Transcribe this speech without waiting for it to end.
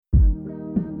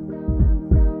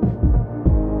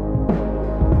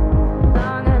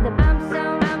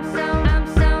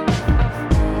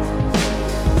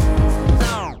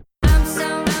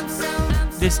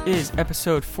is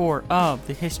episode 4 of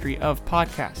the History of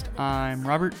Podcast. I'm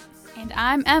Robert. And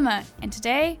I'm Emma, and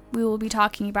today we will be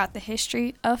talking about the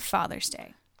history of Father's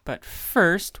Day. But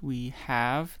first, we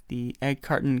have the egg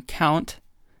carton count,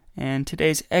 and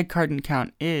today's egg carton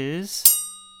count is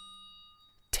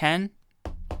 10.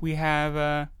 We have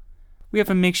a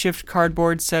makeshift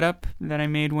cardboard setup that I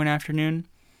made one afternoon.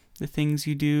 The things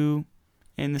you do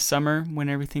in the summer when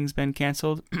everything's been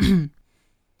canceled.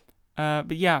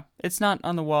 But yeah, it's not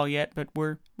on the wall yet, but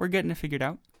we're getting it figured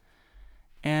out.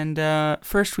 And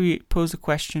first we pose a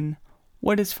question: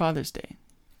 what is Father's Day?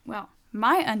 Well,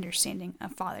 my understanding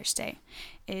of Father's Day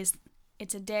is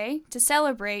it's a day to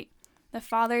celebrate the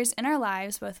fathers in our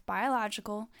lives, both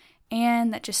biological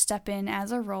and that just step in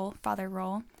as a father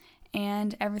role,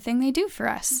 and everything they do for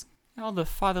us. All the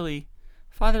fatherly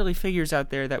figures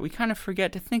out there that we kind of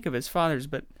forget to think of as fathers,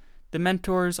 but the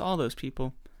mentors, all those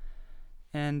people.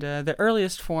 And the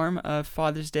earliest form of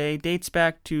Father's Day dates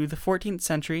back to the 14th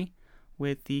century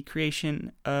with the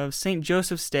creation of St.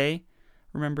 Joseph's Day.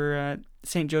 Remember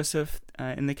St. Joseph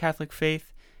in the Catholic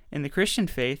faith, in the Christian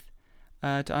faith,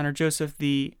 to honor Joseph,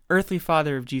 the earthly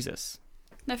father of Jesus.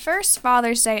 The first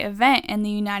Father's Day event in the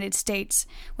United States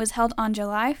was held on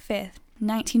July 5th,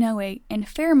 1908 in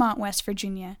Fairmont, West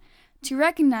Virginia, to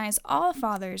recognize all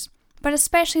fathers, but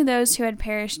especially those who had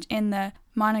perished in the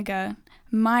Monongah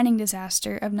mining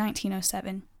disaster of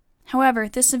 1907. However,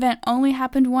 this event only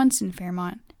happened once in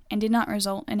Fairmont and did not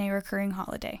result in a recurring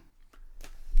holiday.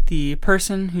 The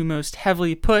person who most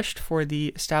heavily pushed for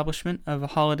the establishment of a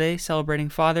holiday celebrating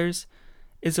fathers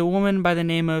is a woman by the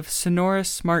name of Sonora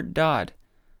Smart Dodd.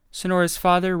 Sonora's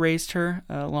father raised her,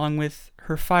 along with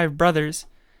her 5 brothers,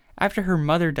 after her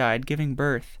mother died giving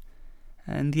birth.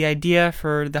 And the idea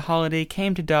for the holiday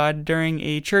came to Dodd during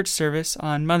a church service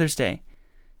on Mother's Day.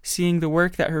 Seeing the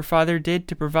work that her father did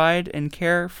to provide and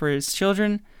care for his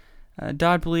children,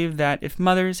 Dodd believed that if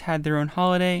mothers had their own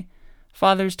holiday,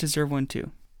 fathers deserve one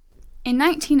too. In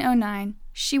 1909,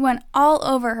 she went all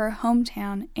over her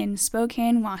hometown in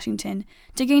Spokane, Washington,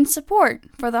 to gain support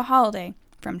for the holiday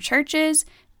from churches,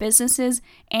 businesses,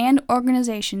 and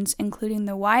organizations including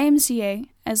the YMCA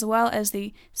as well as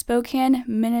the Spokane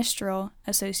Ministerial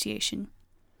Association.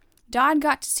 Dodd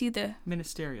got to see the...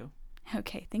 Ministerial.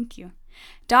 Okay, thank you.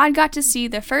 Dodd got to see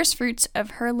the first fruits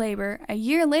of her labor a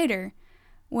year later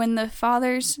when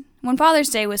Father's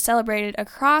Day was celebrated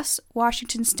across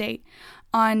Washington state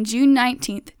on June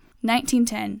 19th,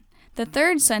 1910, the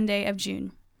third Sunday of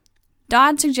June.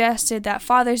 Dodd suggested that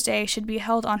Father's Day should be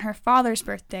held on her father's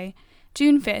birthday,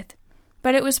 June 5th,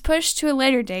 but it was pushed to a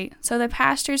later date so the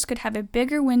pastors could have a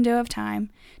bigger window of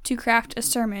time to craft a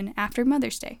sermon after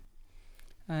Mother's Day.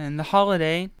 And the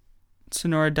holiday,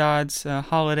 Sonora Dodd's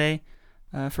holiday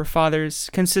for fathers,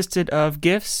 consisted of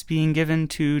gifts being given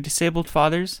to disabled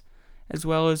fathers, as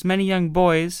well as many young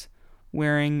boys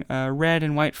wearing red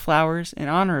and white flowers in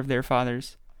honor of their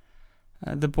fathers.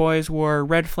 The boys wore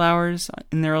red flowers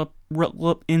in their let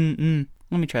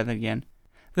me try that again.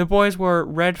 The boys wore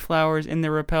red flowers in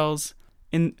their lapels.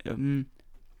 The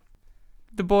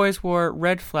boys wore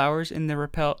red flowers in their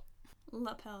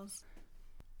lapels.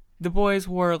 The boys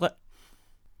wore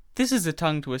This is a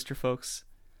tongue twister, folks.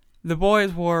 The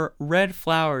boys wore red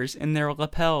flowers in their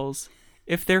lapels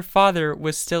if their father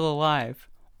was still alive,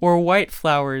 or white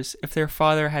flowers if their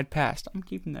father had passed. I'm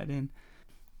keeping that in.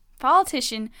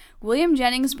 Politician William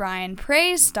Jennings Bryan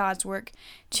praised Dodd's work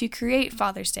to create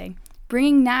Father's Day,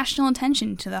 bringing national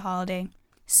attention to the holiday.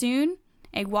 Soon,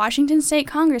 a Washington state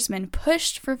congressman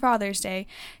pushed for Father's Day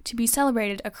to be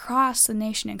celebrated across the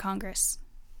nation in Congress.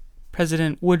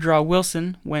 President Woodrow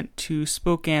Wilson went to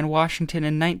Spokane, Washington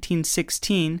in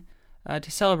 1916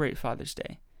 to celebrate Father's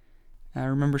Day.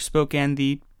 Remember Spokane,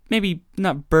 the maybe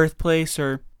not birthplace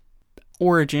or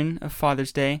origin of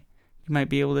Father's Day, you might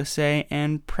be able to say,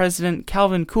 and President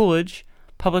Calvin Coolidge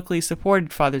publicly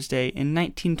supported Father's Day in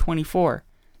 1924,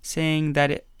 saying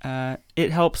that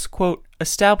it helps, quote,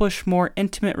 establish more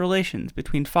intimate relations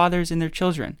between fathers and their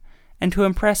children, and to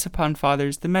impress upon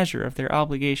fathers the measure of their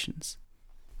obligations.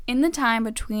 In the time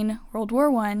between World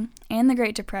War I and the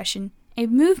Great Depression, a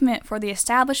movement for the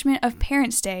establishment of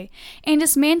Parents' Day and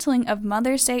dismantling of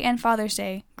Mother's Day and Father's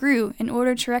Day grew in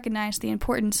order to recognize the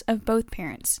importance of both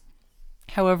parents.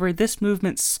 However, this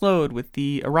movement slowed with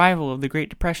the arrival of the Great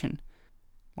Depression,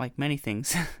 like many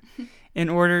things. In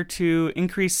order to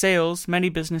increase sales, many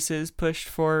businesses pushed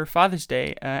for Father's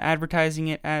Day, advertising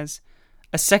it as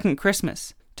a second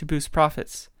Christmas to boost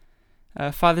profits.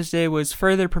 Father's Day was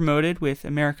further promoted with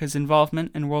America's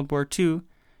involvement in World War II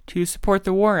to support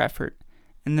the war effort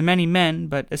and the many men,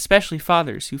 but especially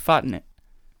fathers, who fought in it.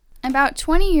 About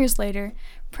 20 years later,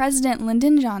 President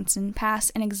Lyndon Johnson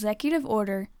passed an executive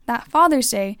order that Father's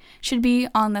Day should be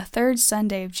on the third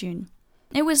Sunday of June.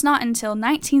 It was not until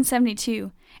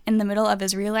 1972, in the middle of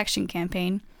his re-election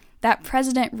campaign, that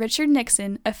President Richard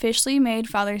Nixon officially made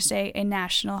Father's Day a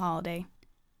national holiday.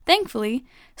 Thankfully,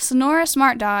 Sonora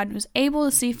Smart Dodd was able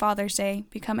to see Father's Day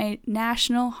become a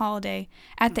national holiday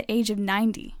at the age of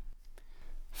 90.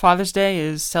 Father's Day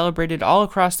is celebrated all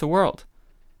across the world.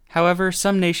 However,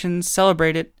 some nations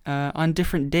celebrate it on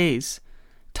different days.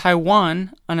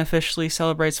 Taiwan unofficially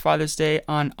celebrates Father's Day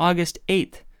on August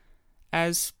 8th,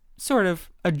 as sort of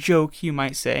a joke, you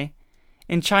might say.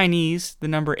 In Chinese, the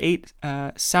number 8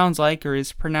 sounds like or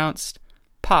is pronounced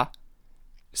pa.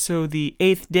 So the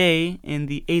 8th day in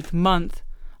the 8th month,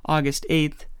 August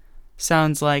 8th,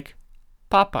 sounds like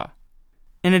papa.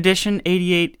 In addition,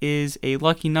 88 is a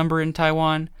lucky number in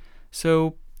Taiwan,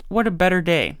 so what a better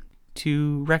day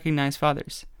to recognize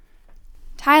fathers.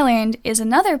 Thailand is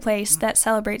another place that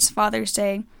celebrates Father's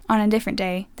Day on a different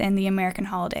day than the American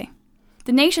holiday.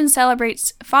 The nation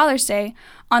celebrates Father's Day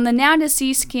on the now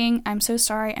deceased king, I'm so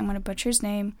sorry, I'm going to butcher his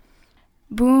name,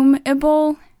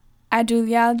 Bhumibol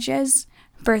Adulyadej's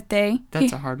birthday.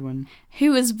 That's a hard one.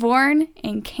 Who was born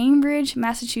in Cambridge,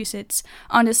 Massachusetts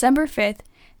on December 5th,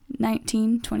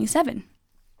 1927.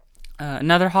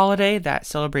 Another holiday that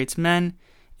celebrates men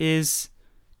is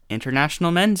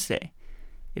International Men's Day.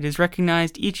 It is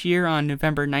recognized each year on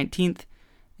November 19th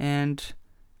and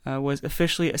was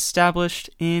officially established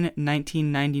in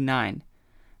 1999.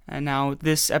 Now,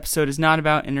 this episode is not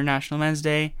about International Men's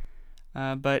Day,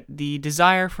 but the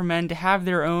desire for men to have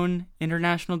their own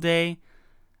International Day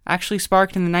actually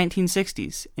sparked in the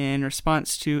 1960s in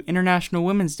response to International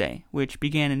Women's Day, which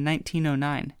began in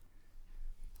 1909.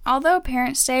 Although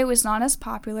Parents' Day was not as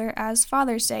popular as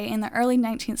Father's Day in the early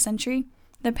 19th century,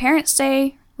 the Parents'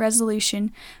 Day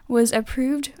resolution was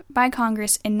approved by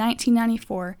Congress in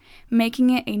 1994, making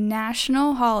it a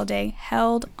national holiday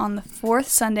held on the fourth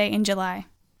Sunday in July.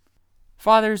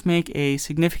 Fathers make a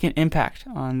significant impact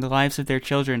on the lives of their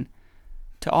children.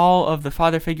 To all of the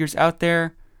father figures out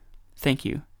there, thank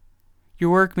you. Your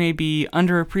work may be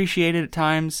underappreciated at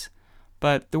times,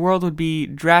 but the world would be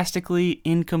drastically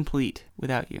incomplete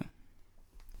without you.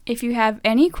 If you have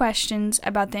any questions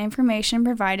about the information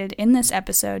provided in this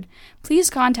episode,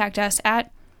 please contact us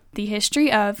at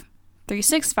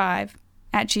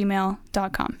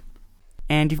thehistoryof365@gmail.com.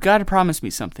 And you've got to promise me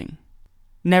something.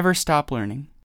 Never stop learning.